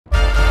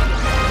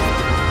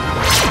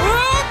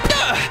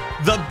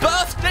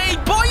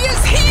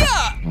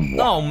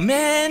Oh,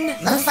 man.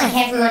 Looks like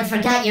everyone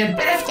forgot your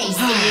birthday,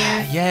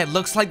 Steve. Yeah, it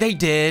looks like they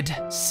did.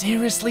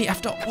 Seriously,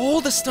 after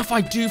all the stuff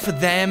I do for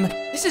them,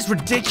 this is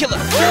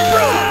ridiculous.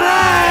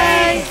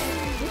 Surprise!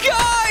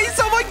 Guys,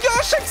 oh my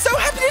gosh, I'm so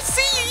happy to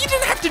see you. You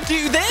didn't have to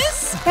do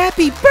this.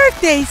 Happy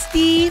birthday,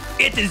 Steve!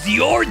 It is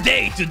your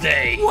day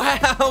today.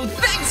 Wow,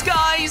 thanks,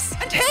 guys.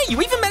 And hey,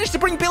 you even managed to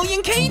bring Billy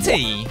and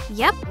Katy.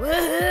 Yep.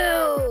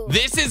 Woohoo!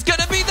 This is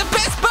gonna be the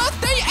best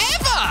birthday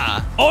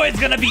ever. Oh, it's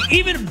gonna be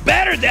even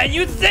better than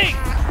you think.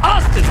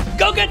 Austin,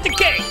 go get the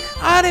cake.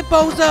 On it,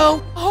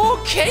 bozo!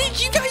 Oh,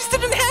 cake? You guys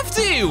didn't have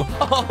to.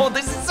 Oh,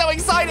 this is so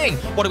exciting.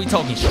 What are we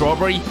talking?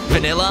 Strawberry?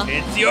 Vanilla?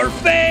 It's your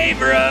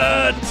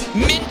favorite.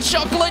 Mint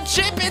chocolate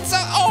chip?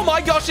 Oh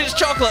my gosh, it's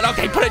chocolate.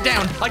 Okay, put it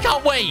down. I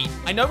can't wait.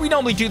 I know we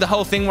normally do the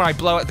whole thing where I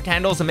blow out the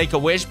candles and make a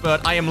wish,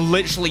 but I am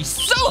literally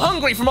so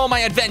hungry from all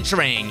my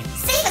adventuring.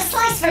 Save a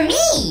slice for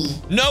me.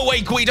 No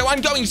way, G.U.I.D.O,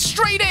 I'm going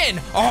straight in.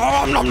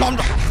 Oh, nom, nom,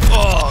 nom.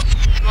 Oh,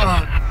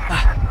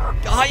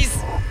 guys,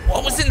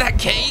 what was in that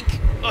cake?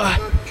 I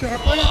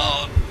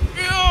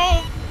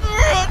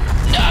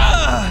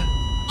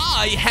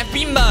have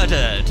been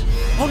murdered.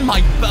 On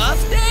my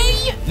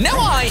birthday? Now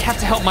I have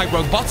to help my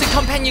robotic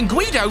companion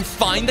G.U.I.D.O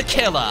find the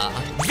killer.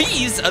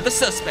 These are the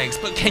suspects,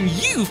 but can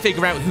you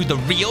figure out who the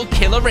real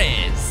killer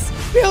is?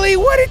 Billy,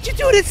 what did you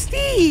do to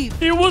Steve?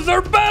 He was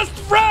our best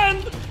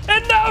friend,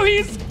 and now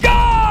he's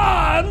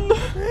gone.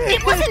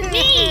 It wasn't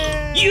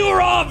me!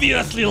 You're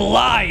obviously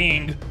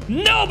lying.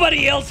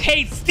 Nobody else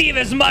hates Steve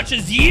as much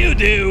as you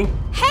do.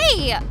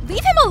 Hey,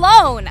 leave him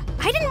alone.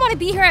 I didn't want to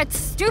be here at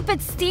stupid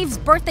Steve's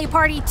birthday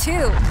party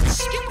too.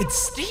 Stupid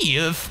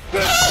Steve?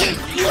 Hey,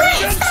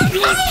 Chris, stop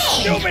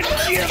playing!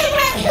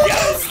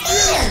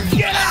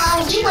 Steve!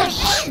 Oh, you would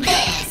hate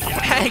this!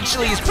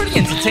 Actually, it's pretty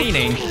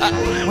entertaining.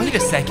 Wait a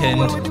second.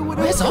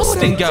 Where's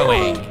Austin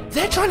going?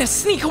 They're trying to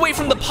sneak away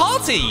from the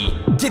party.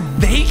 Did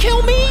they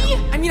kill me?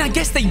 I mean, I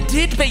guess they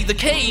did bake the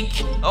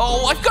cake.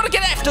 Oh, I've got to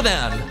get after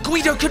them.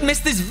 G.U.I.D.O could miss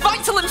this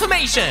vital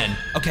information.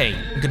 Okay,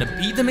 I'm gonna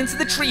beat them into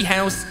the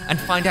treehouse and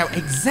find out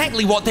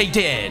exactly what they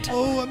did.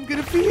 Oh, I'm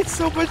gonna be in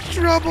so much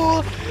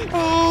trouble.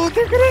 Oh,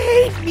 they're gonna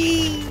hate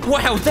me.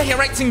 Wow, they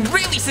are acting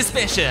really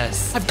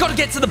suspicious. I've got to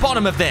get to the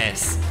bottom of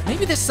this.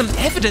 Maybe there's some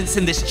evidence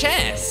in this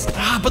chest.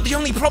 But the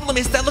only problem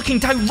is they're looking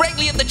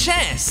directly at the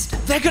chest.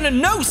 They're gonna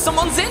know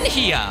someone's in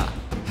here.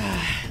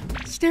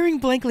 Staring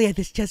blankly at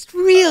this chest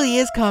really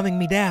is calming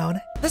me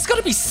down. There's got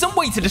to be some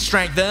way to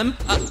distract them.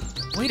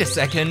 Wait a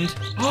second.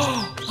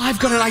 Oh, I've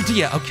got an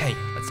idea. Okay,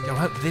 let's go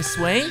out this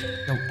way.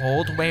 Go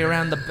all the way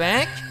around the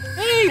back.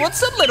 Hey,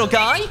 what's up, little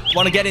guy?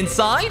 Want to get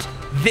inside?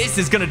 This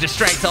is gonna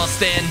distract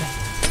Austin.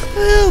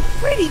 Ooh,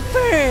 pretty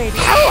bird.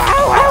 Ow,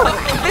 ow, ow.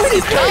 This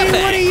is perfect.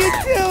 What are you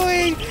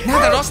doing? Now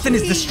that Austin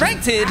is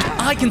distracted,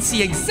 I can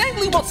see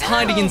exactly what's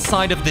hiding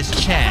inside of this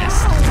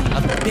chest.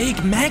 A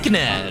big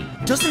magnet.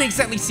 Doesn't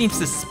exactly seem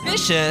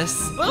suspicious,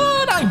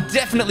 but I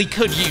definitely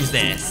could use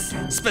this.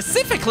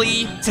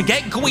 Specifically, to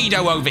get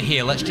G.U.I.D.O over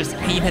here. Let's just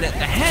aim it at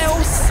the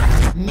house.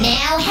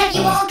 Now have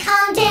you all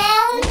calmed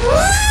down?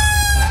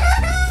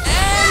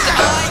 And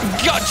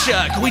I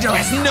gotcha! G.U.I.D.O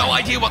has no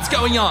idea what's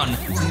going on.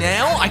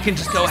 Now I can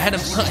just go ahead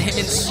and put him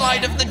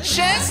inside of the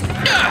chest.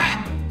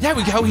 There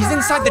we go, he's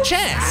inside the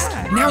chest.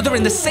 Now they're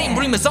in the same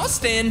room as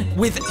Austin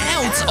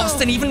without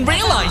Austin even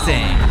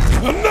realizing.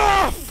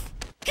 Enough!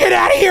 Get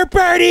out of here,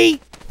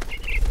 Birdie!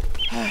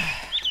 I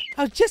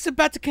was just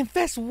about to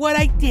confess what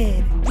I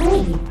did.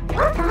 Wait,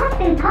 what's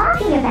Austin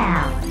talking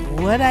about?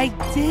 What I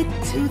did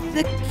to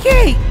the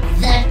cake!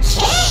 The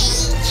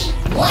cake?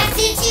 What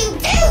did you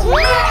do?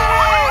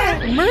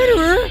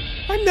 Murderer?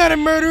 I'm not a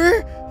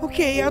murderer.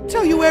 Okay, I'll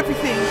tell you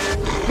everything.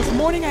 This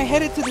morning I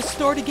headed to the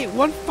store to get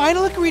one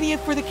final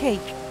ingredient for the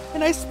cake,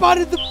 and I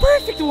spotted the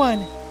perfect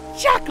one,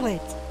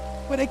 chocolate.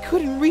 But I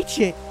couldn't reach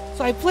it,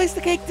 so I placed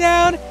the cake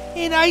down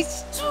and I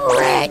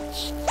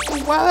stretched.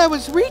 And while I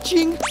was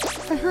reaching,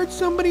 I heard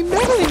somebody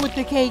meddling with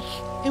the cake.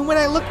 And when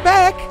I looked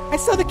back, I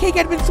saw the cake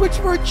had been switched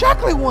for a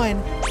chocolate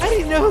one. I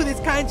didn't know who this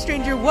kind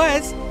stranger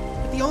was,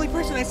 but the only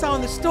person I saw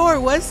in the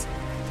store was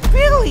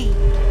Billy.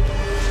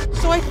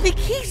 So I think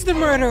he's the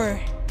murderer.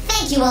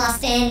 Thank you,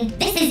 Austin.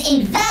 This is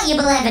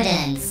invaluable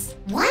evidence.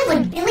 Why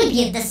would Billy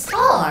be at the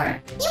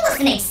store? He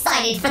wasn't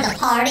excited for the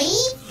party.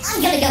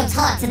 I'm gonna go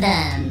talk to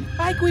them.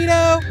 Bye,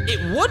 G.U.I.D.O. It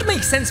would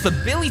make sense for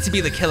Billy to be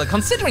the killer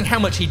considering how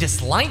much he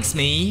dislikes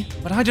me.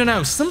 But I don't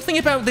know, something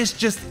about this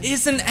just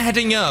isn't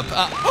adding up.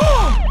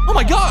 Oh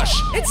my gosh,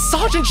 it's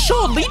Sergeant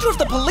Shaw, leader of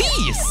the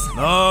police.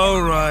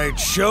 All right,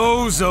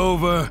 show's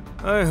over.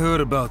 I heard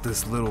about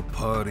this little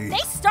party. They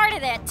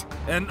started it.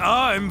 And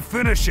I'm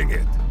finishing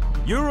it.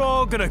 You're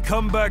all gonna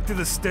come back to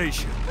the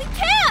station. We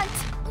can't.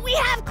 We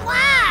have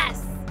class.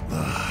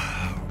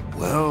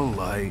 Well,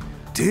 I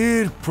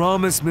did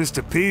promise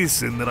Mr.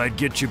 Pearson that I'd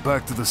get you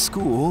back to the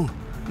school.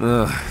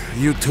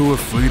 You two are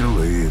free to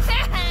leave.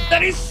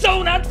 That is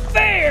so not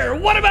fair!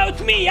 What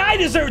about me? I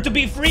deserve to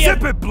be free.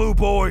 Zip it, Blue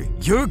Boy!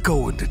 You're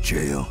going to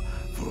jail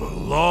for a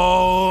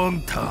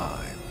long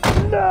time.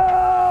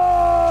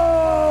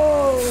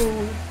 No!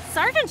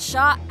 Sergeant Sergeant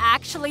Shaw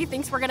actually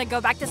thinks we're gonna go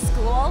back to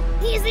school?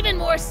 He's even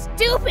more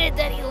stupid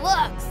than he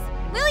looks.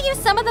 We'll use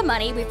some of the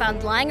money we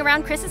found lying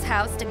around Chris's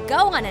house to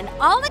go on an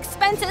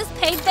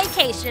all-expenses-paid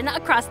vacation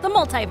across the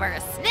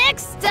multiverse.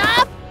 Next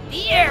stop,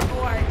 the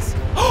airport.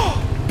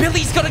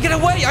 Billy's gotta get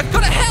away! I've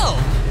gotta help!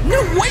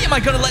 No way am I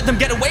gonna let them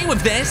get away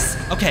with this!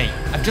 Okay,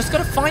 I've just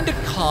gotta find a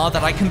car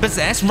that I can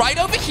possess right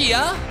over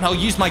here, and I'll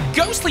use my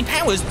ghostly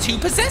powers to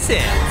possess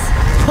it!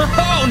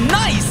 Oh,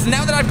 nice!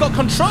 Now that I've got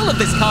control of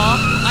this car,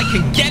 I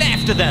can get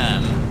after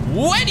them!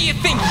 Where do you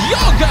think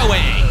you're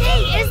going?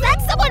 Hey, is that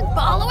someone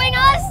following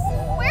us?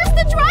 Where's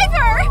the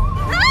driver?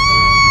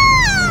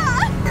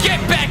 Ah!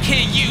 Get back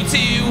here, you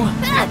two!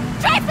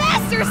 Drive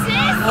faster,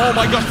 sis! Oh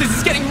my gosh, this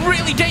is getting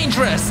really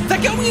dangerous!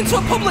 They're going into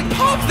a public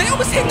park! They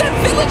almost hit that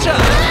villager!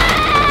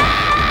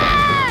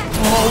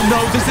 Oh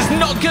no, this is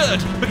not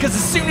good! Because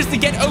as soon as they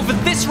get over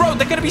this road,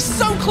 they're gonna be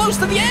so close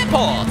to the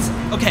airport!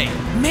 Okay,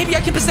 maybe I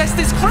can possess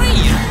this crane!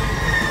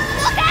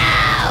 Look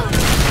out!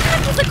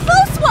 That was a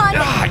close one!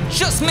 Ah, I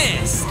just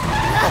missed!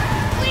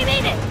 We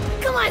made it!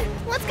 Come on,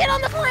 let's get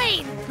on the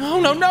plane! Oh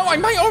no, I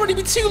might already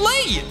be too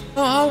late!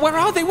 Oh, where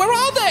are they? Where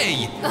are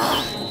they?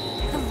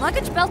 The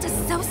luggage belt is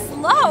so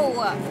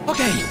slow!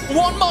 Okay,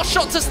 one more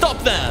shot to stop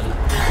them!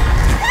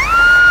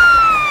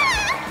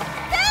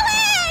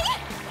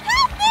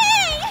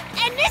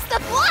 The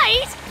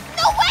flight?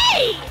 No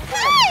way!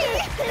 Hey!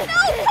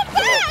 No, come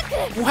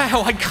back!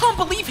 Wow, I can't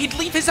believe he'd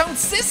leave his own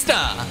sister!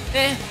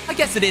 I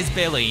guess it is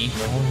Billy.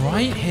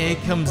 Alright, here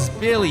comes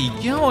Billy.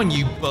 Go on,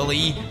 you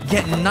bully.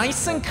 Get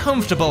nice and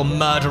comfortable,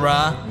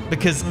 murderer.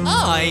 Because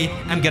I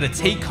am gonna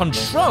take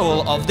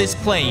control of this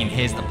plane.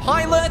 Here's the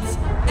pilot,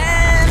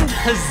 and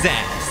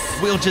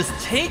possess. We'll just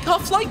take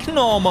off like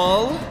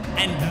normal,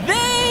 and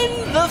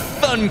then the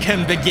fun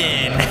can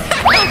begin.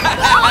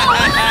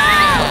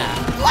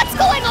 What's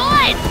going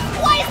on?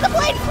 Why is the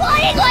plane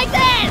flying like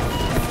this?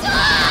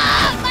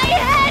 Stop! My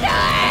head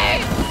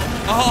hurts!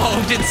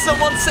 Oh, did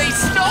someone say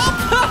stop?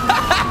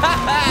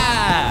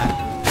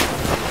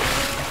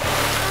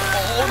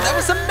 Oh, that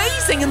was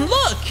amazing, and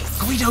look!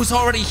 Guido's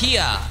already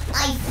here.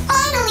 I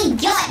finally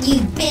got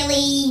you,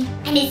 Billy.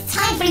 And it's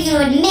time for you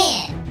to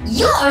admit,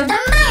 you're the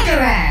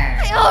murderer.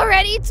 I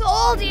already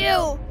told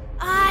you.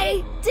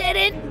 I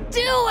didn't do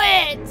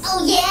it.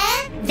 Oh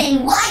yeah?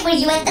 Then why were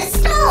you at the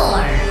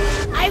store?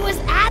 I was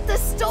at the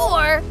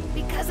store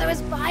because I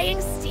was buying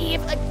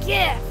Steve a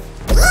gift.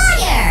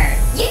 Liar!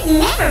 You'd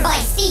never buy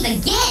Steve a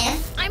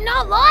gift. I'm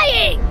not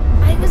lying.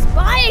 I was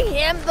buying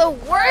him the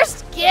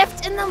worst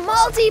gift in the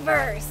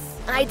multiverse.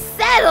 I'd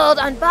settled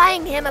on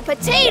buying him a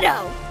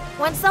potato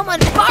when someone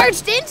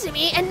barged into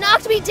me and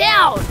knocked me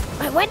down.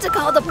 I went to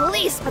call the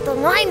police, but the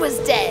line was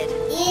dead.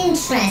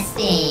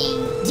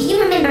 Interesting. Do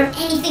you remember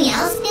anything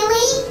else,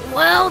 Billy?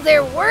 Well,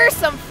 there were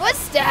some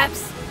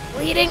footsteps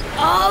leading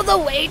all the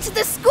way to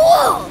the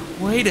school.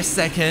 Wait a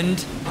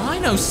second. I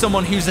know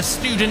someone who's a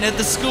student at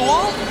the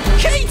school.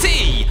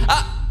 Katy!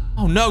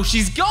 Oh no,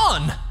 she's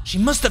gone. She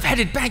must have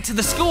headed back to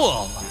the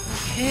school.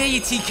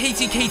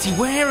 Katy,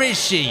 where is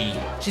she?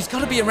 She's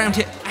gotta be around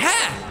here.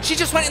 Ah! She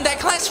just went in that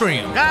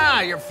classroom.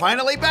 Ah, you're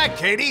finally back,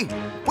 Katy.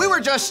 We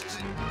were just...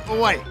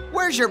 Wait,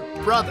 where's your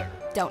brother?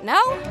 Don't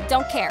know,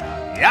 don't care.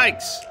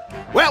 Yikes.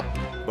 Well,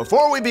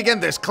 before we begin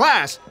this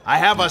class, I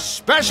have a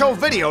special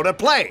video to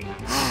play.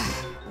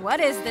 What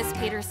is this,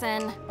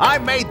 Peterson? I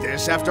made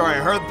this after I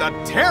heard the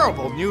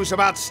terrible news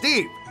about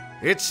Steve.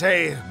 It's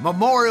a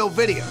memorial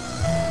video.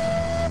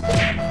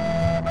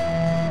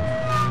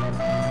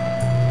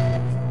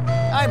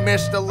 I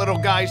miss the little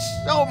guy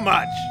so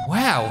much.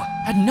 Wow,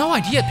 had no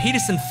idea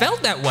Peterson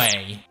felt that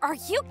way. Are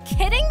you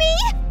kidding me?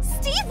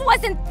 Steve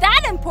wasn't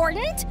that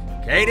important.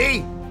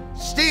 Katy,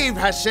 Steve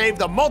has saved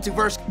the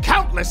multiverse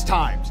countless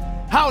times.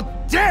 How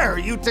dare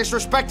you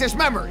disrespect his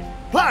memory?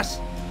 Plus,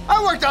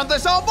 I worked on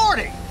this all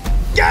morning.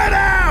 Get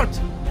out!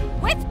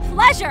 With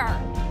pleasure.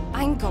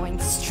 I'm going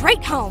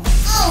straight home.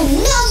 Oh,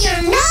 no,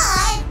 you're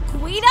not!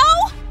 Guido?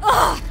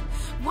 Ugh!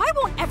 Why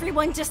won't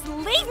everyone just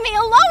leave me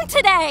alone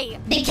today?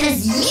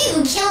 Because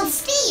you killed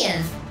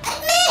Steve.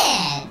 Admit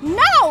it!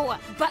 No!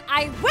 But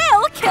I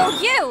will kill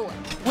you!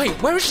 Wait,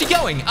 where is she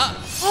going?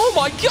 Oh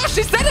my gosh,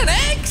 is that an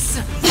X?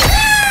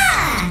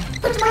 Ah!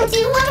 What do I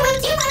do? What do I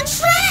do? I'm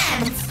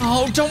trapped!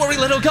 Oh, don't worry,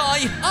 little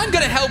guy. I'm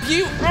gonna help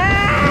you.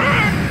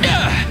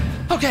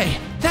 Okay,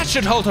 that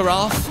should hold her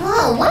off.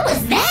 Whoa, what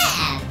was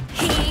that?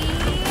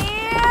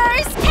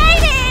 Here's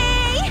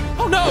Katy!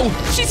 Oh no,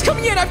 she's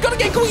coming in. I've got to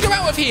get Guido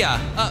out of here.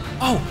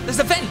 Oh, there's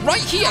a vent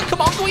right here.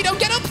 Come on, Guido,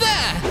 get up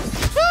there.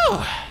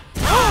 Whew.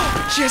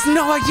 She has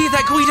no idea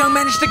that Guido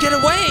managed to get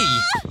away.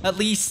 At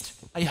least,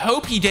 I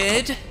hope he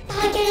did.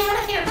 Gotta get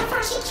out of here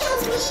before she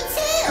kills me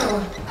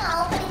too.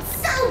 Oh, but it's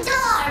so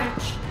dark.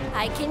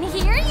 I can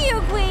hear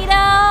you,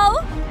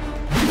 Guido.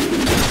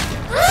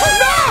 Oh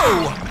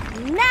no!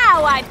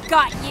 Now I've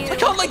got you. I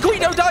can't let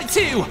G.U.I.D.O die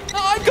too.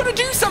 I've got to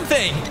do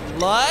something.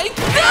 Like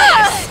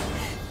this.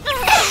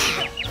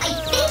 I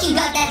think you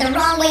got that the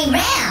wrong way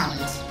round.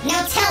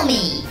 Now tell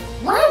me,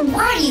 where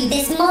were you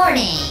this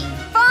morning?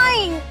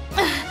 Fine.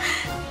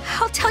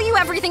 I'll tell you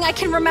everything I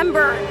can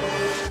remember.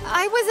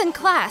 I was in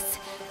class,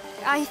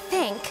 I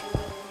think.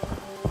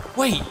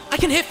 Wait, I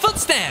can hear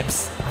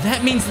footsteps!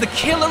 That means the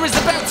killer is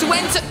about to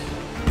enter...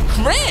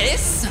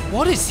 Chris?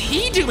 What is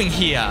he doing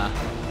here?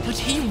 Could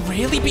he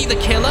really be the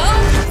killer?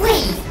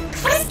 Wait,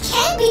 Chris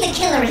can be the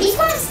killer. He's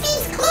one of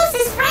Steve's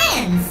closest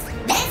friends.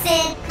 That's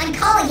it. I'm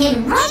calling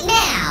him right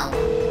now.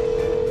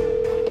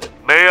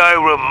 May I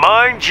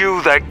remind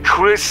you that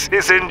Chris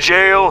is in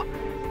jail?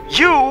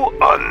 You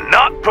are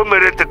not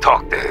permitted to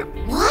talk to him.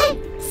 What?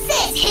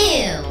 Says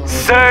who?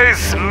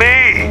 Says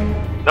me.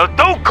 Now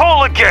don't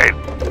call again.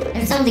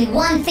 There's only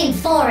one thing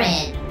for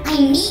it. I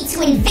need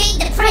to invade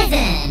the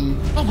prison.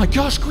 Oh my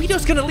gosh,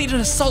 Guido's gonna lead an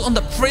assault on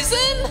the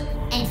prison?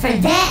 And for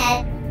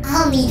that,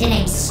 I'll need an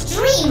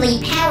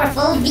extremely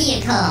powerful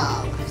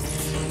vehicle.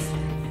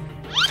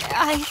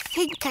 I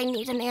think I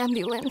need an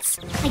ambulance.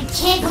 I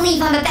can't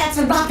believe I'm about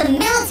to rob the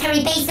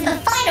military base of a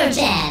fighter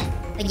jet.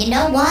 But you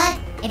know what?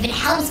 If it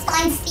helps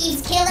find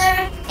Steve's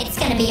killer, it's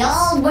gonna be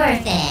all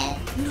worth it.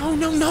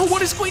 No,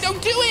 what is Guido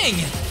doing?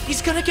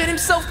 He's gonna get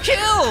himself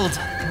killed!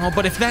 Oh,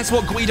 but if that's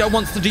what Guido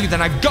wants to do,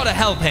 then I've gotta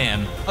help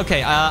him.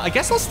 Okay, I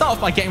guess I'll start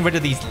off by getting rid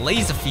of these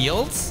laser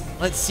fields.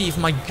 Let's see if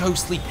my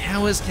ghostly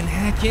powers can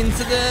hack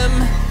into them.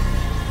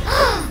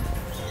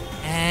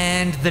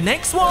 And the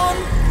next one?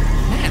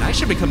 Man, I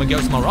should become a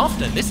ghost more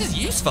often. This is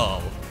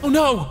useful. Oh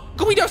no,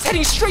 Guido's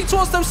heading straight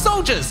towards those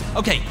soldiers.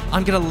 Okay,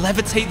 I'm gonna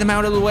levitate them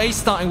out of the way,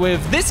 starting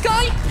with this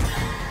guy.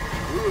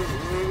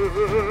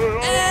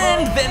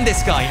 And then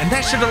this guy, and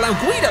that should allow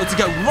Guido to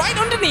go right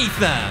underneath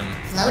them.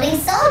 Floating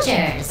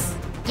soldiers.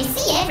 You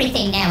see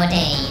everything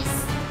nowadays.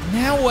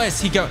 Now where's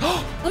he go?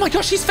 Oh my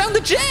gosh, he's found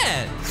the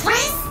jet!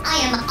 Chris, I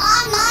am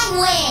on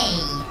my way.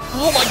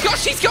 Oh my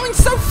gosh, he's going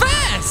so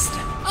fast!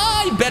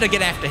 I better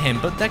get after him,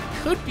 but there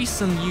could be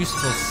some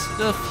useful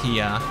stuff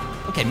here.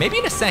 Okay, maybe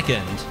in a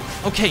second.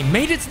 Okay,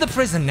 made it to the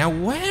prison. Now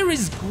where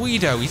is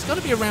Guido? He's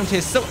gotta be around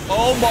here, so...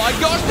 Oh my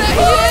gosh, there he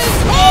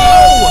is!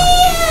 Oh!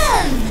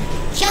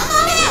 Come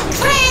on out,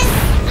 Chris!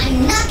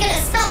 I'm not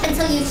gonna stop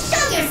until you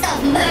show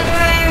yourself,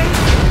 murderer!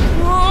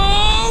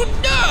 Oh,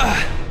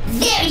 no!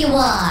 There you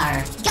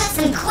are! Got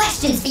some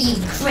questions for you,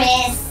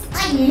 Chris.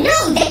 I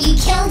know that you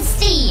killed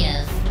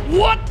Steve!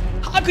 What?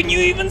 How can you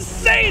even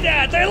say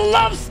that? I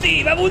love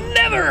Steve. I would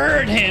never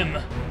hurt him.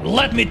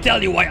 Let me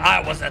tell you why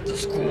I was at the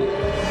school.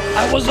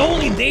 I was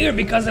only there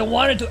because I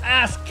wanted to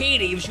ask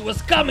Katy if she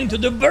was coming to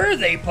the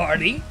birthday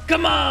party.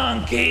 Come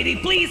on, Katy,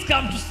 please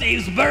come to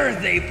Steve's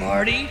birthday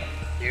party.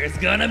 There's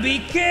gonna be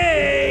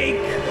cake.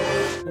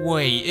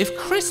 Wait, if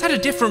Chris had a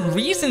different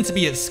reason to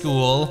be at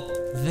school,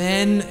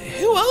 then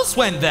who else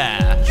went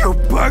there? You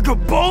bag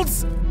of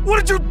bolts! What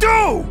did you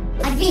do?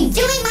 I've been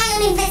doing my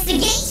own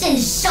investigation,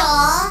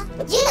 Shaw.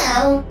 You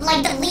know,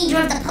 like the leader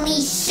of the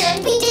police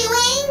should be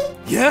doing.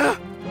 Yeah?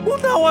 Well,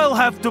 now I'll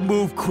have to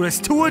move Chris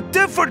to a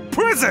different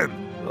prison.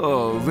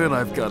 Oh, then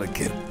I've got to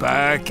get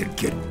back and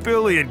get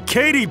Billy and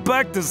Katy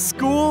back to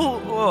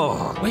school.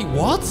 Oh. Wait,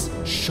 what?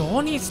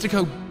 Shaw needs to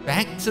go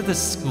back to the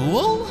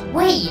school?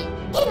 Wait,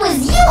 it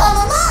was you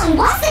all along,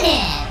 wasn't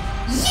it?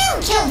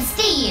 You killed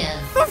Steve!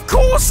 Of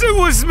course it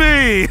was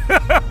me!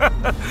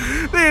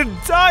 The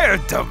entire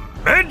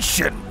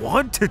dimension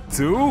wanted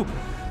to,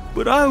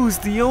 but I was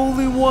the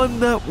only one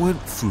that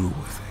went through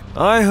with it.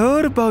 I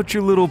heard about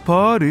your little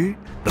party,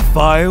 the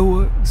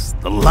fireworks,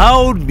 the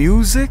loud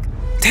music,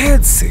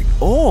 dancing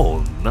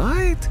all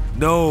night.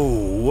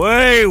 No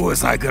way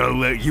was I gonna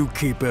let you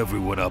keep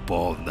everyone up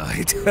all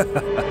night.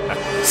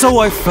 So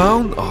I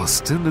found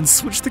Austin and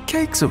switched the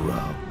cakes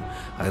around.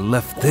 I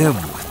left them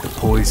with the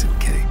poison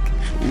cake.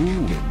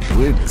 Ooh, and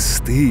when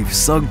Steve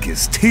sunk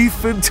his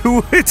teeth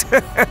into it,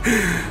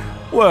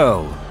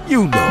 well,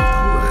 you know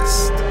the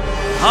rest.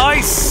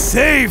 I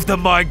saved the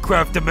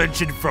Minecraft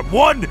dimension from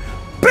one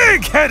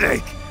big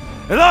headache,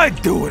 and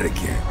I'd do it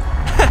again.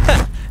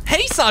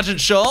 Hey, Sergeant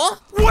Shaw!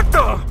 What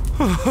the?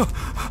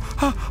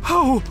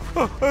 How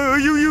are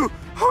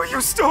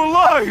you still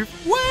alive?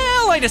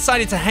 Well, I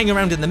decided to hang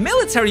around in the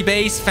military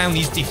base, found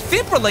these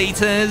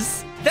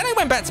defibrillators, then I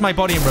went back to my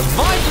body and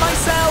revived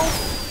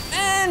myself.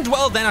 And,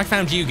 well, then I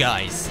found you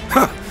guys.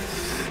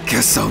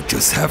 Guess I'll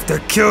just have to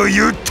kill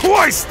you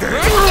twice then.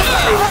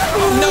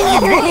 No,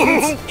 you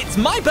won't. It's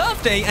my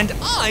birthday and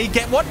I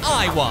get what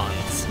I want.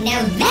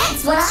 Now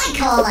that's what I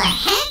call a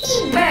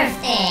happy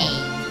birthday.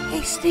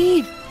 Hey,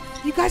 Steve,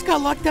 you guys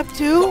got locked up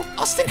too?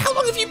 Austin, how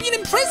long have you been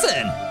in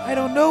prison? I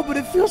don't know, but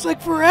it feels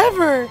like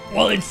forever.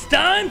 Well, it's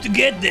time to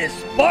get this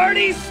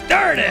party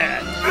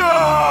started.